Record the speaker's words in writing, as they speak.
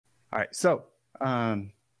All right, so like I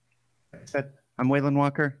said, I'm Waylon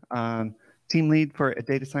Walker, team lead for a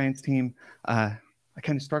data science team. I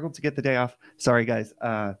kind of struggled to get the day off. Sorry, guys.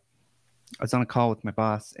 I was on a call with my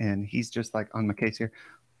boss, and he's just like on my case here.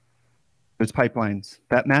 There's pipelines.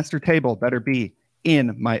 That master table better be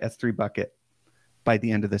in my S3 bucket by the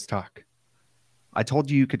end of this talk. I told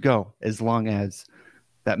you could go as long as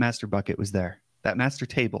that master bucket was there. That master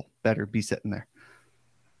table better be sitting there.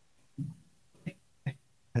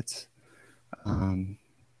 That's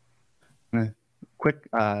quick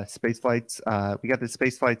space flights. We got the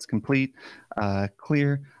space flights complete,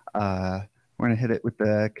 clear. We're gonna hit it with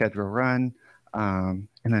the kedro run, and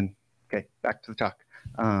then okay, back to the talk.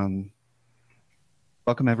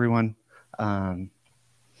 Welcome everyone.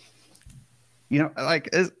 You know, like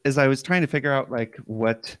as I was trying to figure out like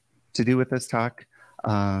what to do with this talk,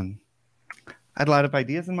 I had a lot of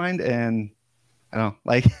ideas in mind, and I don't know,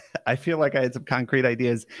 like I feel like I had some concrete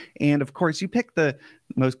ideas. And of course, you pick the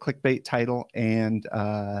most clickbait title, and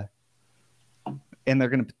they're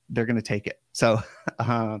gonna take it. So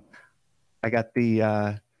I got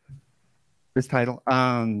the this title.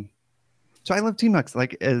 So I love tmux,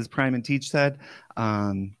 like as Prime and Teach said.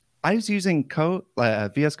 I was using code,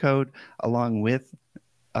 VS Code along with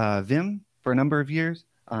Vim for a number of years.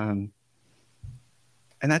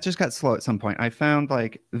 And that just got slow at some point. I found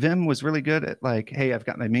like Vim was really good at like, hey, I've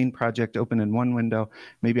got my main project open in one window.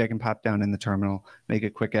 Maybe I can pop down in the terminal, make a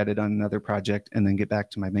quick edit on another project, and then get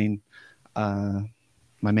back to my main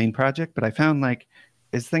project. But I found like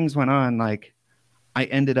as things went on, like I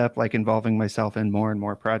ended up like involving myself in more and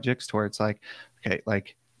more projects to where it's like, okay,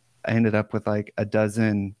 like I ended up with like a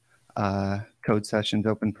dozen code sessions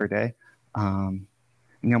open per day. You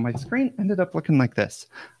know, my screen ended up looking like this.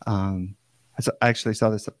 I actually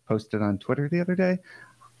saw this posted on Twitter the other day.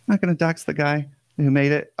 I'm not going to dox the guy who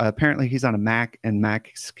made it. Apparently he's on a Mac, and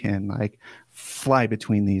Macs can like fly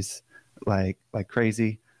between these like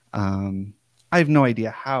crazy. I have no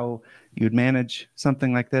idea how you'd manage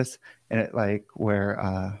something like this. And it like where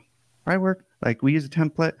I work, like we use a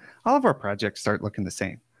template. All of our projects start looking the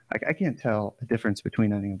same. Like I can't tell a difference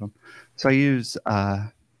between any of them. So I use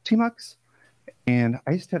tmux, and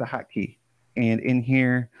I just hit a hotkey, and in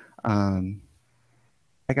here I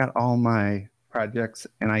got all my projects,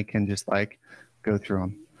 and I can just like go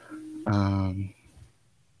through them.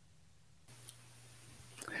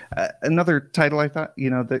 Another title I thought, you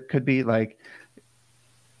know, that could be like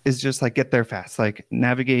is just like get there fast. Like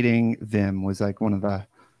navigating Vim was like one of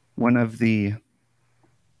the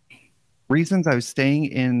reasons I was staying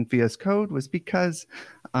in VS Code was because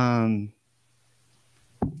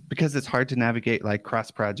it's hard to navigate like cross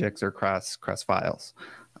projects or cross files.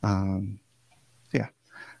 Yeah,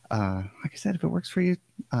 like I said, if it works for you,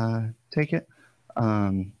 take it.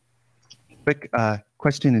 Quick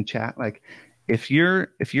question in chat: like, if your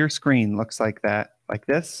screen looks like that, like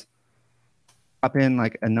this, pop in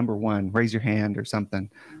like a number 1, raise your hand or something.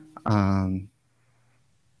 And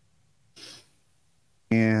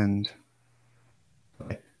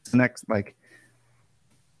okay, so next, like,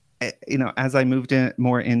 you know, as I moved in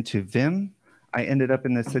more into Vim, I ended up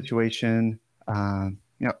in this situation. You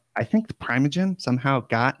know, I think the primeagen somehow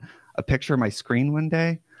got a picture of my screen one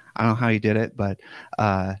day. I don't know how he did it, but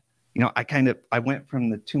you know, I went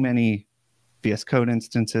from the too many VS Code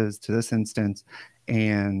instances to this instance,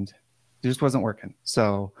 and it just wasn't working.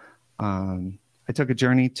 So I took a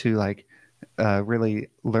journey to like really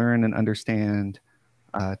learn and understand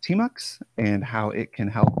tmux and how it can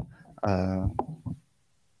help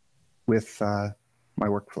with my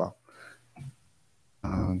workflow.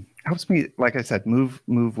 Helps me, like I said, move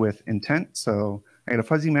with intent. So I got a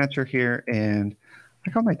fuzzy matcher here, and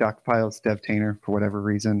I call my dotfiles devtainer for whatever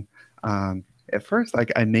reason. At first,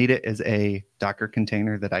 like I made it as a Docker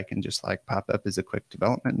container that I can just like pop up as a quick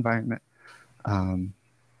development environment. What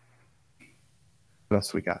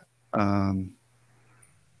else we got?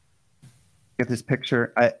 Get this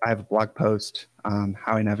picture. I have a blog post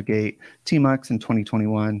how I navigate tmux in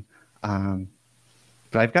 2021. But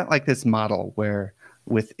I've got like this model where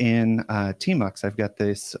within tmux, I've got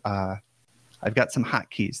this. I've got some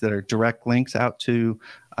hotkeys that are direct links out to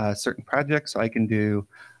certain projects. So I can do,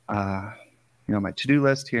 you know, my to-do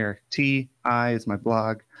list here. I is my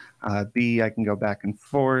blog. B, I can go back and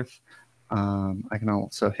forth. I can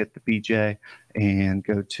also hit the BJ and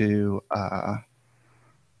go to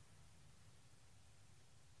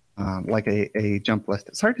like a jump list.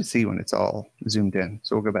 It's hard to see when it's all zoomed in.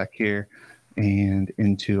 So we'll go back here and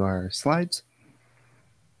into our slides.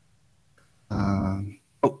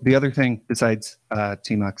 Oh, the other thing besides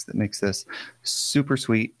tmux that makes this super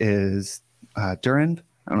sweet is Durand.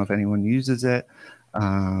 I don't know if anyone uses it.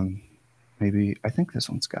 Maybe, I think this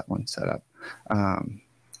one's got one set up.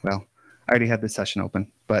 Well, I already had the session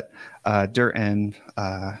open, but dir env,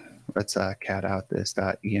 let's cat out this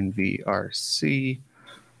 .envrc.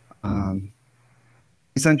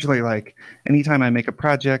 Essentially, like anytime I make a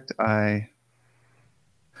project, I've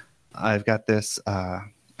got this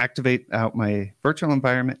activate out my virtual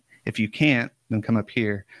environment. If you can't, then come up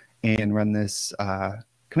here and run this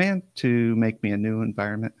command to make me a new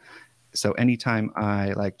environment. So anytime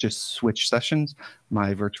I like just switch sessions,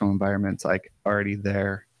 my virtual environment's like already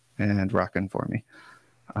there and rocking for me.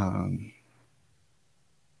 Oh,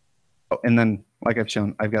 and then like I've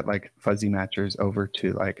shown, I've got like fuzzy matchers over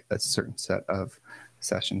to like a certain set of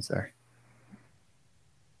sessions there.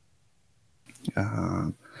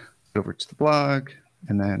 Over to the blog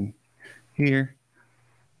and then here.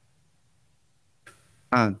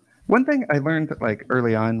 One thing I learned like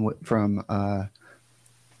early on from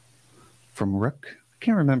Rook, I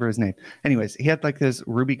can't remember his name. Anyways, he had like this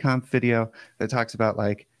RubyConf video that talks about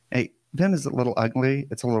like, hey, Vim is a little ugly.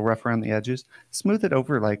 It's a little rough around the edges. Smooth it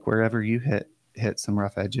over like wherever you hit some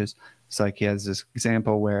rough edges. So like he has this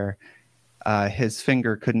example where his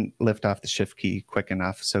finger couldn't lift off the shift key quick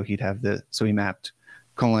enough. So he'd have so he mapped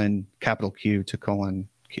 :Q to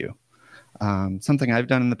 :Q. Something I've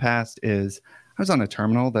done in the past is I was on a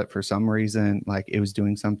terminal that for some reason, like it was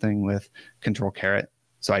doing something with Control caret.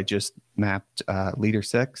 So I just mapped leader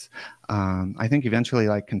 6. I think eventually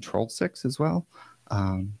like Control 6 as well.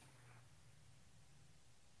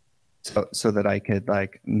 So that I could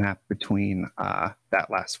like map between that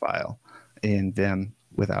last file in Vim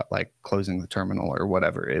without like closing the terminal or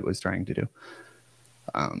whatever it was trying to do.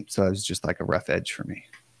 So it was just like a rough edge for me.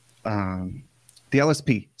 The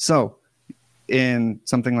LSP. So in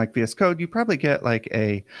something like VS Code, you probably get like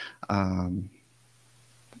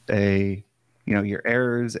your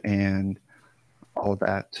errors and all of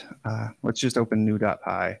that. Let's just open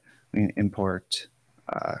new.py. We can import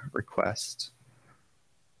request.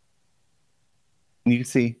 And you can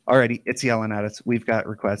see already it's yelling at us. We've got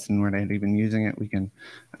requests and we're not even using it. We can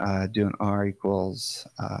do an r equals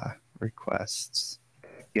requests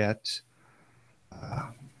get.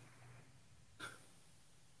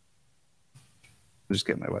 Just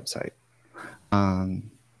get my website. I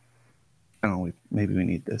don't know, maybe we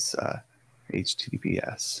need this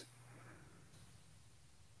HTTPS.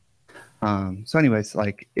 So anyways,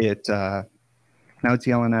 like it, now it's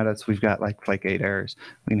yelling at us. We've got like 8 errors.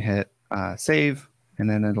 We can hit save, and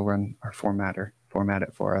then it'll run our format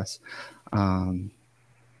it for us.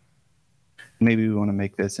 Maybe we want to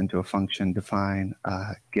make this into a function, define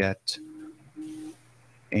get,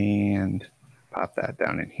 and pop that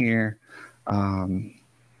down in here. What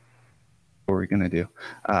are we going to do?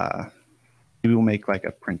 Maybe we'll make like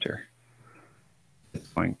a printer. It's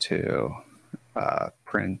going to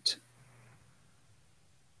print.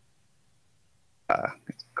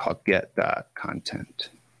 It's called get.content.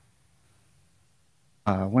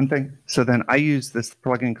 One thing, so then I use this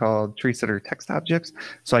plugin called tree sitter text objects,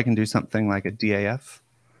 so I can do something like a DAF,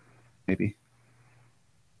 maybe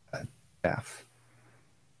DAF.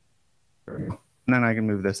 And then I can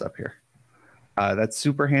move this up here. That's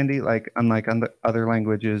super handy. Like unlike other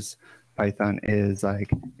languages, Python is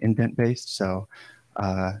like indent based, so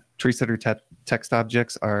tree sitter text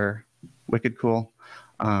objects are wicked cool.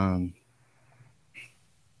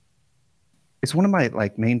 It's one of my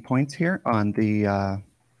like main points here on the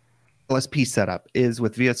LSP setup is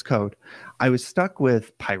with VS Code. I was stuck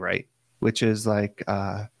with Pyrite, which is like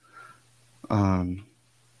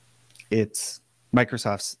it's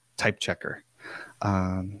Microsoft's type checker.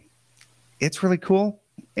 It's really cool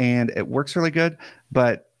and it works really good,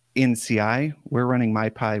 but in CI, we're running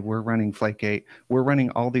MyPy, we're running Flake8, we're running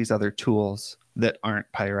all these other tools that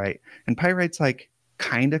aren't Pyrite. And Pyrite's like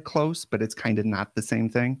kind of close, but it's kind of not the same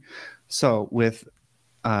thing. So with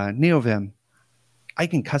NeoVim, I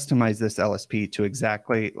can customize this LSP to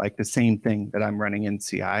exactly like the same thing that I'm running in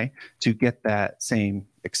CI to get that same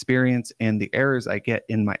experience, and the errors I get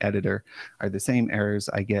in my editor are the same errors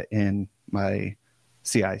I get in my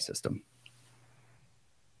CI system.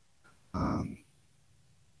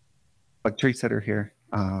 Like tree sitter here.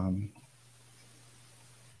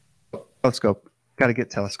 Telescope, got to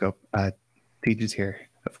get telescope. Teaches here,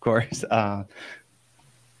 of course. I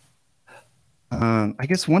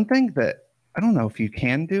guess one thing that I don't know if you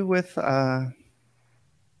can do with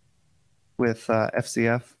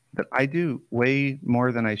FCF that I do way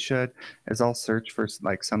more than I should is I'll search for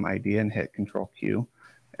like some idea and hit Control Q,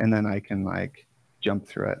 and then I can like jump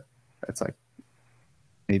through it. That's like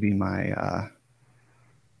maybe my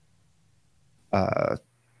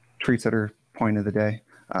tree sitter point of the day.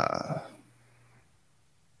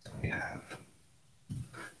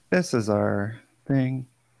 this is our thing.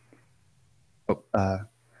 Oh, I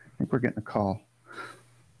think we're getting a call.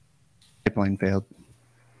 Pipeline failed.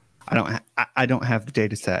 I don't have the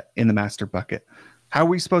data set in the master bucket. How are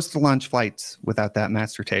we supposed to launch flights without that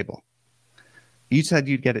master table? You said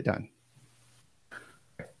you'd get it done.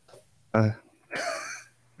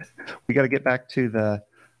 We got to get back to the,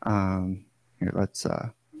 here, let's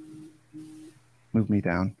move me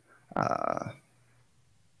down.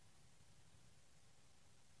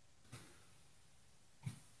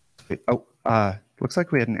 Looks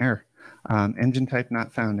like we had an error. Engine type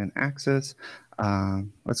not found in Axis.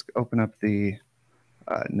 Let's open up the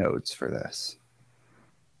nodes for this.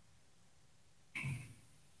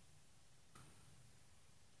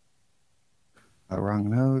 Wrong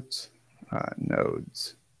nodes.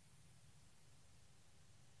 Nodes.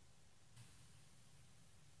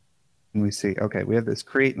 And we see, okay, we have this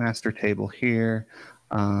create master table here.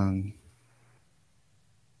 And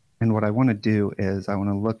what I want to do is I want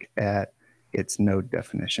to look at its node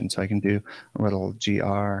definition. So I can do a little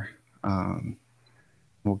gr.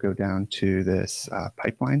 We'll go down to this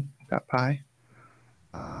pipeline.py.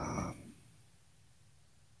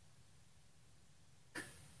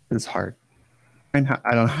 This is hard. I don't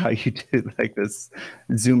know how you do like this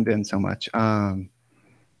zoomed in so much. Wrong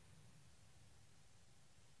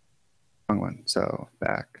one. So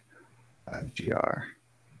back gr.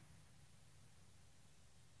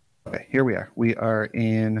 Okay, here we are. We are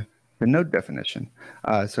in the node definition.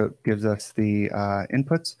 So it gives us the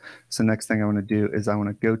inputs. So next thing I want to do is I want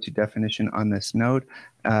to go to definition on this node.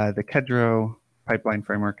 The Kedro pipeline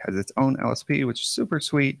framework has its own LSP, which is super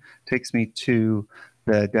sweet. Takes me to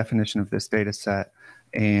the definition of this data set.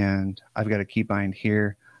 And I've got a keybind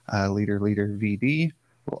here, leader VD.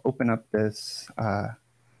 We'll open up this,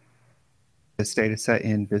 this data set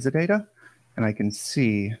in visidata, and I can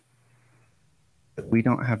see that we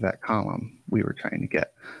don't have that column we were trying to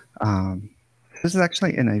get. This is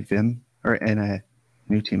actually in a Vim or in a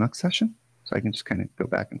new tmux session, so I can just kind of go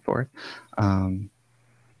back and forth.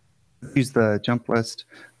 Use the jump list,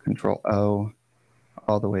 Control O,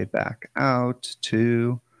 all the way back out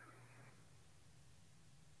to,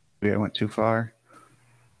 maybe I went too far.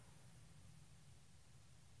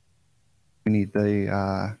 We need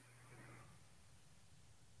the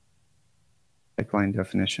pipeline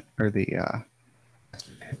definition, or the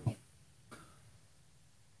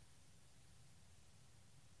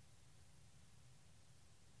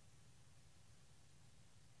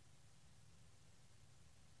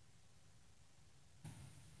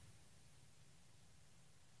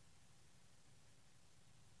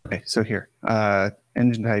okay, so here,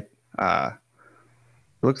 engine type, it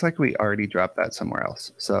looks like we already dropped that somewhere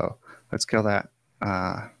else. So let's kill that.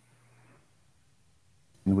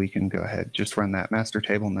 And we can go ahead, just run that master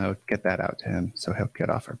table node, get that out to him, so he'll get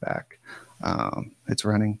off our back. It's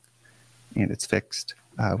running, and it's fixed.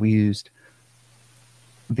 We used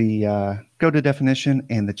the go to definition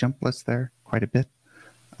and the jump list there quite a bit.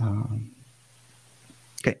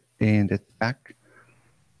 Okay, and it's back.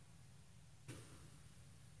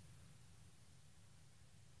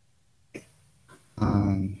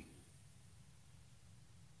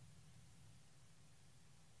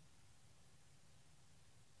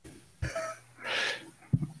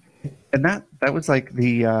 And that was like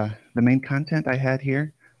the main content I had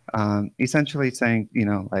here, essentially saying, you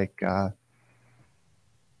know, like I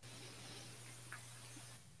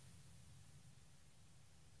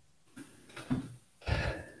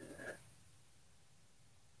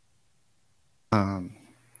don't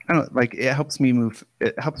know, like it helps me move.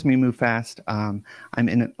 It helps me move fast. I'm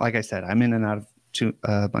in it, like I said, I'm in and out of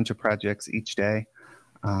a bunch of projects each day.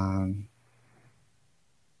 I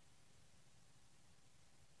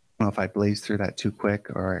don't know if I blaze through that too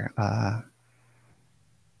quick or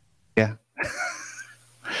yeah.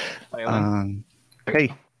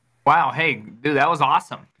 Hey. Wow, hey, dude, that was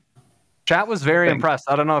awesome. Chat was very impressed.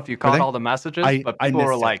 I don't know if you caught all the messages, but people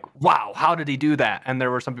were like, wow, how did he do that? And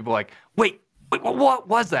there were some people like, wait, what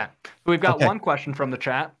was that? So we've got one question from the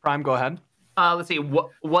chat. Prime, go ahead. Let's see.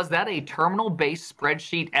 Was that a terminal-based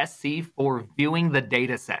spreadsheet SC for viewing the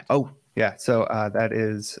data set? Oh, yeah. So that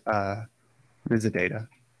is visidata.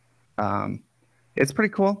 It's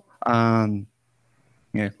pretty cool.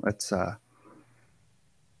 Yeah, let's so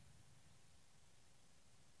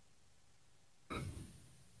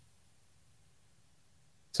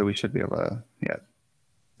we should be able to, yeah.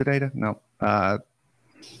 The data? No.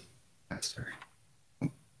 Master.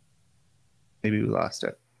 Maybe we lost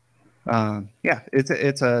it. Yeah,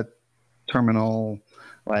 it's a terminal,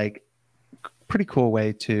 like, pretty cool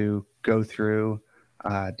way to go through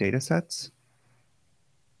data sets.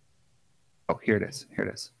 Oh, here it is. Here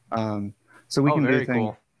it is. So we can do things.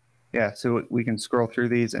 Cool. Yeah, so we can scroll through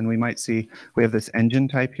these, and we might see we have this engine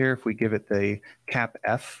type here. If we give it the cap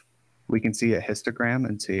F, we can see a histogram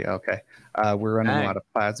and see, okay, we're running a lot of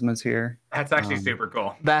plasmas here. That's actually super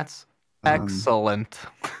cool. That's excellent.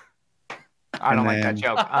 I don't like that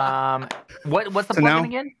joke. What's the plugin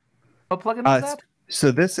again? What plugin is that?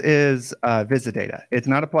 So this is Visidata. It's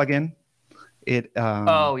not a plugin.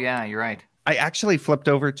 Oh yeah, you're right. I actually flipped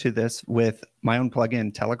over to this with my own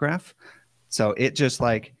plugin, Telegraph. So it just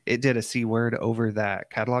it did a C word over that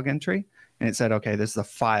catalog entry, and it said, okay, this is a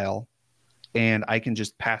file, and I can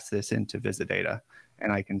just pass this into Visidata,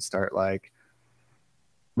 and I can start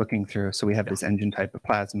looking through. So we have this engine type of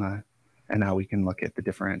plasma, and now we can look at the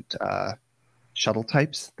different shuttle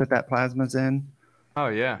types that plasma's in. Oh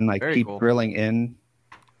yeah, and keep drilling in.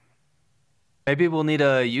 Maybe we'll need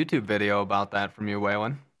a YouTube video about that from you,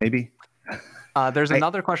 Waylon. Maybe. There's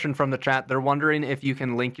another question from the chat. They're wondering if you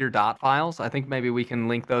can link your dot files. I think maybe we can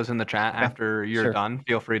link those in the chat after you're done.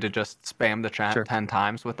 Feel free to just spam the chat 10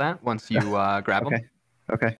 times with that once you grab them. Okay.